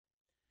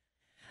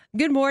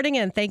Good morning,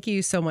 and thank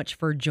you so much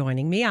for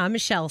joining me. I'm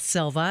Michelle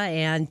Silva,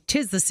 and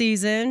 'tis the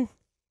season.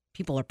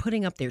 People are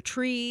putting up their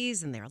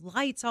trees and their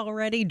lights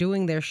already,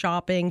 doing their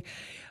shopping.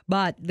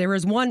 But there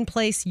is one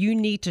place you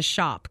need to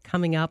shop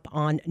coming up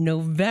on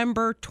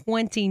November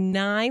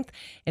 29th.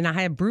 And I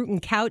have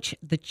Bruton Couch,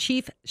 the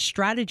Chief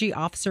Strategy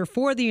Officer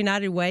for the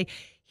United Way,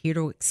 here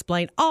to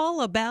explain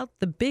all about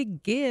the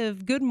Big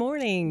Give. Good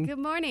morning. Good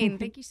morning.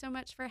 Thank you so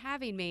much for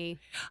having me.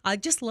 I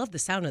just love the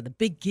sound of the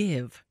Big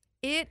Give.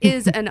 It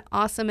is an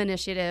awesome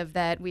initiative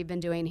that we've been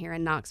doing here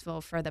in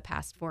Knoxville for the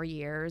past 4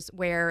 years,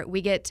 where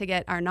we get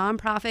our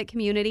nonprofit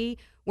community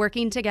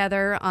working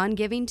together on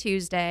Giving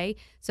Tuesday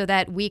so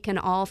that we can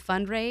all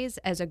fundraise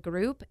as a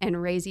group and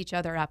raise each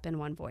other up in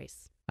one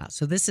voice.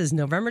 So this is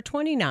November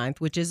 29th,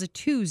 which is a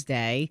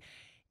Tuesday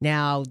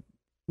now,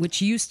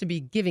 which used to be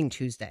Giving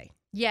Tuesday.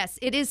 Yes,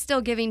 it is still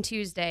Giving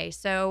Tuesday.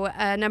 So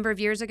a number of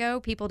years ago,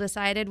 people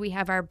decided we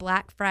have our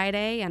Black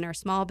Friday and our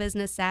Small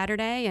Business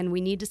Saturday, and we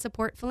need to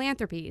support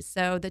philanthropies.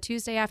 So the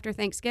Tuesday after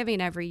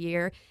Thanksgiving every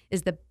year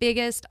is the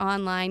biggest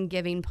online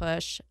giving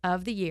push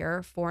of the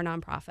year for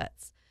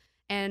nonprofits.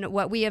 And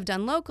what we have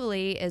done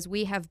locally is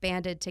we have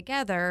banded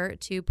together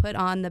to put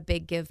on the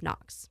Big Give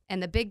Knox.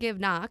 And the Big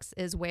Give Knox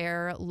is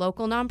where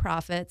local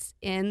nonprofits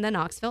in the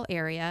Knoxville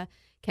area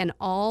can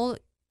all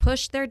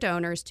push their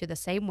donors to the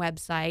same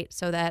website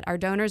so that our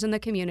donors in the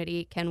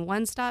community can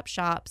one-stop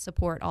shop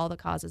support all the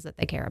causes that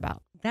they care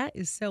about. That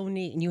is so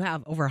neat. And you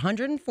have over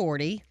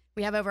 140.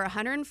 We have over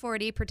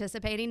 140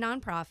 participating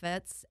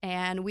nonprofits,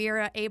 and we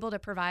are able to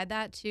provide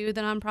that to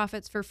the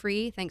nonprofits for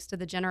free thanks to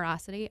the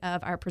generosity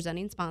of our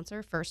presenting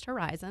sponsor, First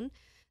Horizon.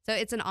 So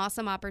it's an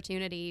awesome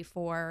opportunity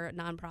for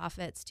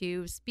nonprofits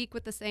to speak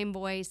with the same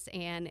voice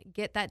and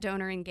get that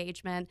donor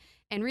engagement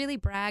and really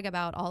brag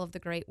about all of the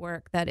great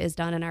work that is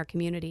done in our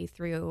community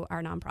through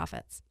our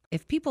nonprofits.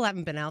 If people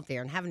haven't been out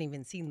there and haven't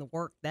even seen the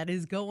work that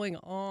is going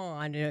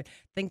on,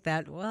 think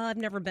that, well, I've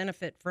never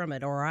benefit from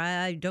it, or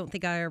I don't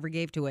think I ever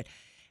gave to it.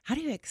 How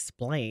do you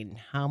explain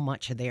how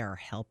much they are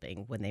helping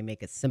when they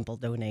make a simple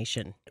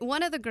donation?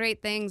 One of the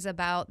great things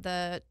about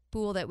the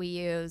tool that we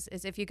use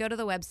is if you go to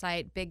the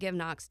website,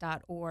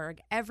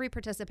 biggiveknox.org, every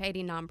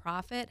participating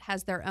nonprofit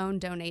has their own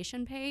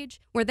donation page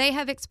where they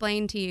have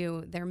explained to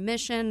you their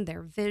mission,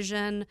 their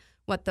vision,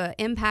 what the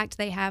impact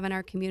they have in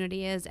our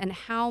community is, and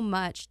how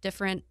much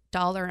different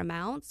dollar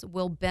amounts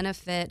will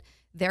benefit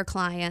their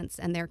clients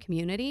and their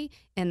community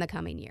in the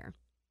coming year.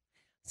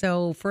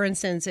 So, for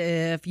instance,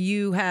 if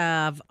you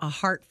have a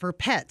heart for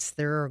pets,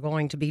 there are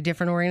going to be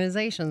different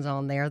organizations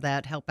on there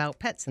that help out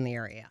pets in the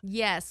area.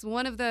 Yes.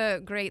 One of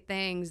the great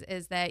things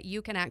is that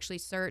you can actually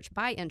search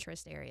by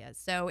interest areas.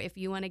 So if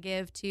you want to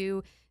give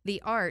to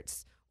the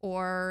arts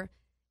or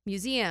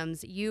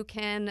museums, you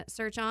can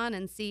search on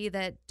and see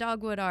that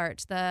Dogwood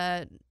Arts,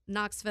 the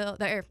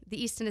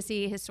East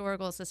Tennessee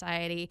Historical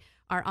Society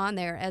are on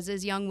there, as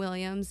is Young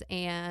Williams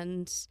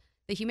and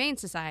the Humane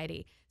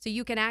Society. So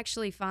you can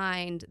actually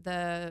find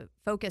the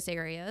focus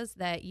areas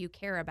that you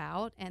care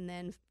about and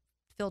then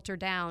filter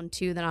down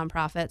to the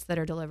nonprofits that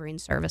are delivering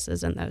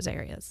services in those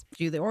areas.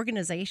 Do the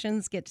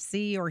organizations get to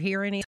see or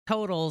hear any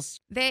totals?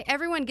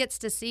 Everyone gets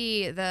to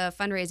see the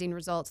fundraising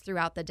results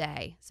throughout the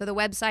day. So the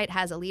website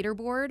has a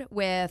leaderboard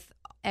with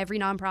every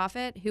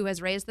nonprofit who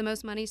has raised the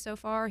most money so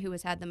far, who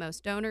has had the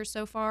most donors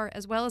so far,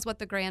 as well as what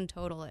the grand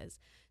total is.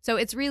 So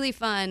it's really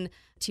fun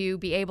to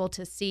be able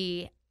to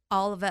see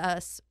all of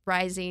us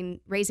raising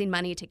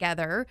money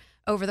together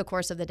over the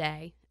course of the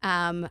day.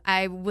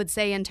 I would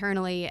say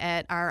internally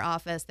at our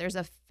office, there's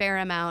a fair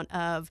amount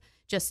of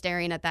just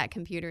staring at that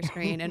computer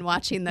screen and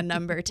watching the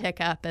number tick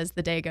up as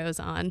the day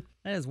goes on.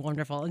 That is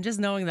wonderful. And just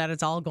knowing that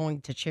it's all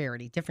going to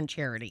charity, different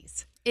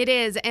charities. It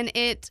is. And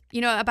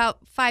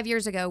about 5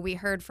 years ago, we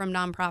heard from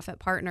nonprofit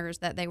partners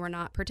that they were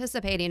not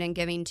participating in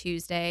Giving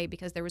Tuesday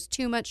because there was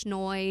too much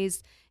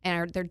noise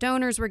and their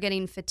donors were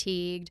getting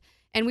fatigued.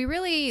 And we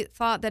really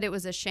thought that it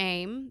was a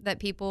shame that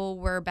people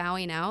were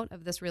bowing out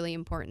of this really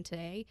important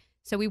day.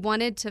 So we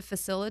wanted to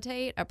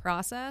facilitate a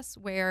process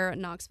where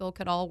Knoxville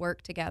could all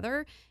work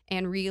together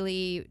and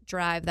really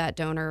drive that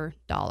donor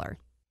dollar.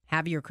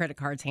 Have your credit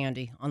cards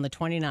handy on the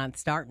 29th,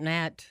 starting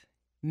at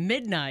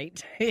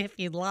midnight, if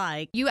you'd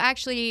like. You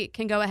actually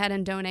can go ahead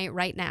and donate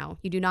right now.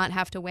 You do not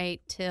have to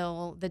wait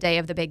till the day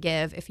of the Big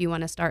Give if you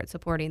want to start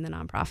supporting the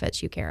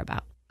nonprofits you care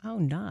about. Oh,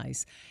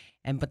 nice.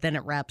 But then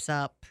it wraps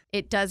up.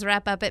 It does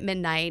wrap up at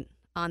midnight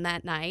on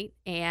that night,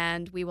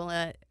 and we will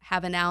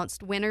have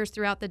announced winners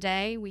throughout the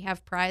day. We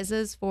have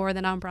prizes for the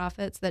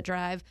nonprofits that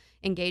drive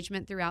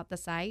engagement throughout the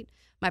site.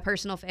 My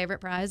personal favorite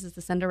prize is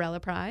the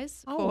Cinderella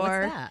Prize. Oh, what's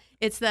that?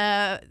 It's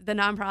the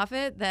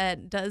nonprofit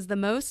that does the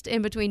most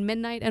in between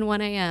midnight and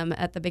 1 a.m.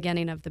 at the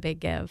beginning of the Big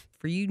Give.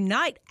 For you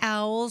night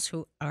owls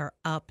who are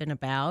up and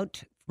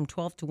about from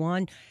 12 to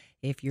 1,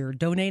 if you're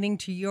donating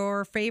to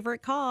your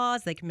favorite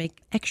cause, they can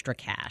make extra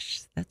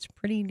cash. That's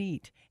pretty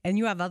neat. And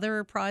you have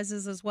other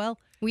prizes as well?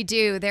 We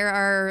do. There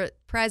are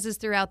prizes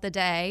throughout the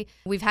day.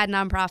 We've had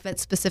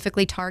nonprofits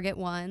specifically target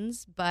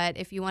ones, but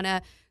if you want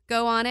to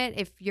go on it.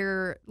 If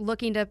you're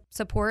looking to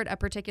support a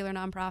particular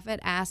nonprofit,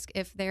 ask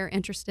if they're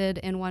interested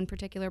in one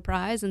particular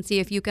prize and see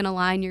if you can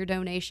align your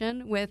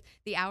donation with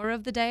the hour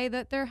of the day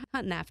that they're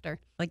hunting after.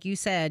 Like you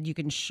said, you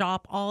can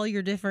shop all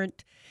your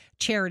different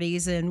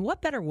charities, and what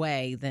better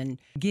way than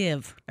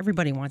give?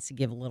 Everybody wants to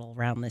give a little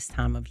around this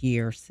time of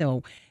year.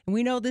 So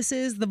we know this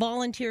is the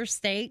volunteer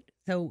state.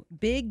 So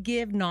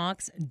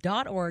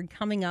biggiveknox.org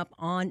coming up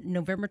on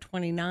November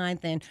 29th,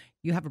 and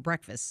you have a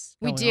breakfast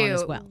going on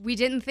as well. We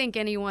didn't think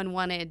anyone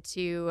wanted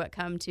to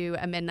come to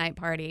a midnight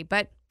party,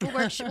 but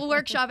we'll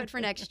workshop it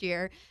for next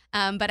year.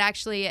 But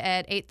actually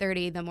at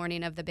 8:30 the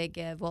morning of the Big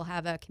Give, we'll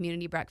have a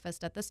community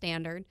breakfast at the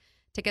Standard.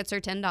 Tickets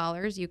are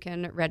 $10. You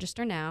can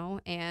register now,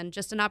 and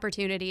just an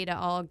opportunity to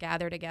all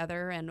gather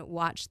together and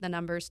watch the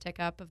numbers tick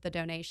up of the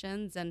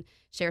donations and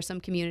share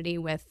some community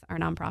with our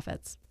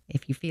nonprofits.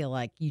 If you feel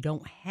like you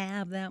don't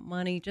have that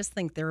money, just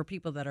think there are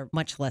people that are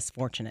much less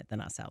fortunate than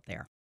us out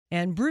there.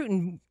 And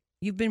Bruton,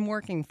 you've been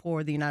working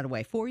for the United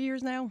Way 4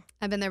 years now?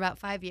 I've been there about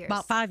 5 years.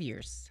 About 5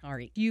 years. All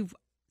right. You've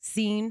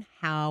seen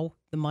how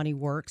the money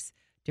works,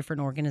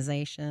 different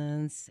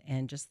organizations,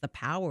 and just the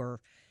power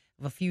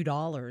of a few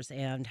dollars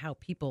and how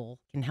people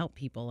can help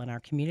people in our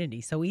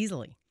community so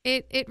easily.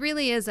 It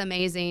really is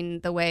amazing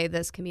the way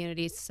this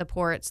community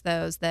supports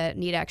those that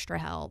need extra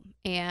help.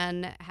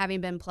 And having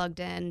been plugged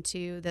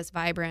into this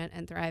vibrant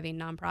and thriving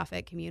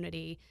nonprofit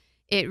community,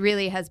 it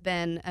really has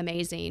been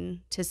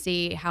amazing to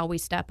see how we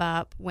step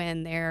up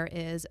when there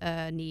is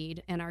a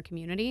need in our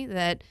community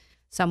that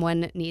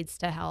someone needs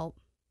to help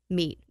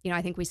meet.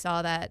 I think we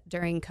saw that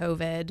during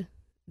COVID,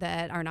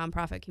 that our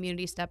nonprofit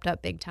community stepped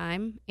up big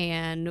time,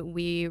 and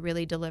we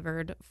really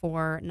delivered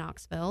for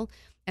Knoxville.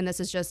 And this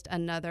is just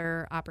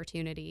another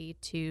opportunity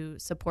to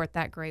support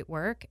that great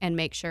work and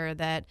make sure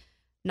that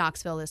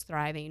Knoxville is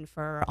thriving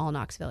for all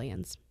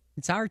Knoxvillians.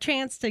 It's our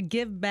chance to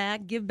give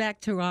back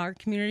to our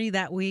community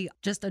that we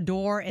just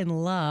adore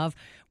and love.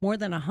 More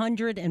than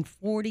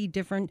 140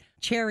 different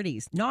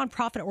charities,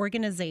 nonprofit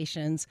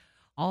organizations,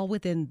 all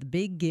within the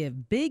Big Give,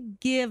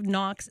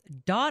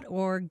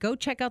 biggiveknox.org. Go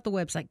check out the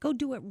website. Go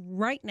do it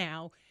right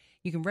now.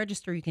 You can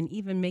register. You can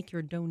even make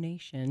your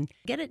donation.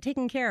 Get it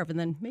taken care of, and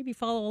then maybe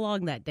follow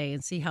along that day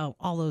and see how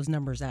all those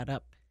numbers add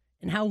up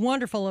and how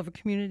wonderful of a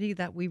community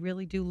that we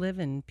really do live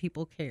in.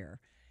 People care.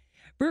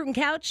 Bruton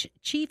Couch,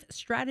 Chief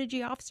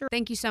Strategy Officer.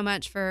 Thank you so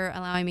much for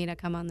allowing me to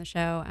come on the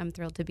show. I'm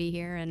thrilled to be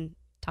here and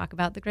talk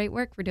about the great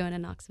work we're doing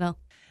in Knoxville.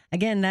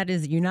 Again, that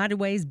is United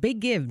Way's Big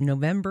Give,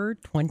 November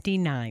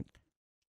 29th.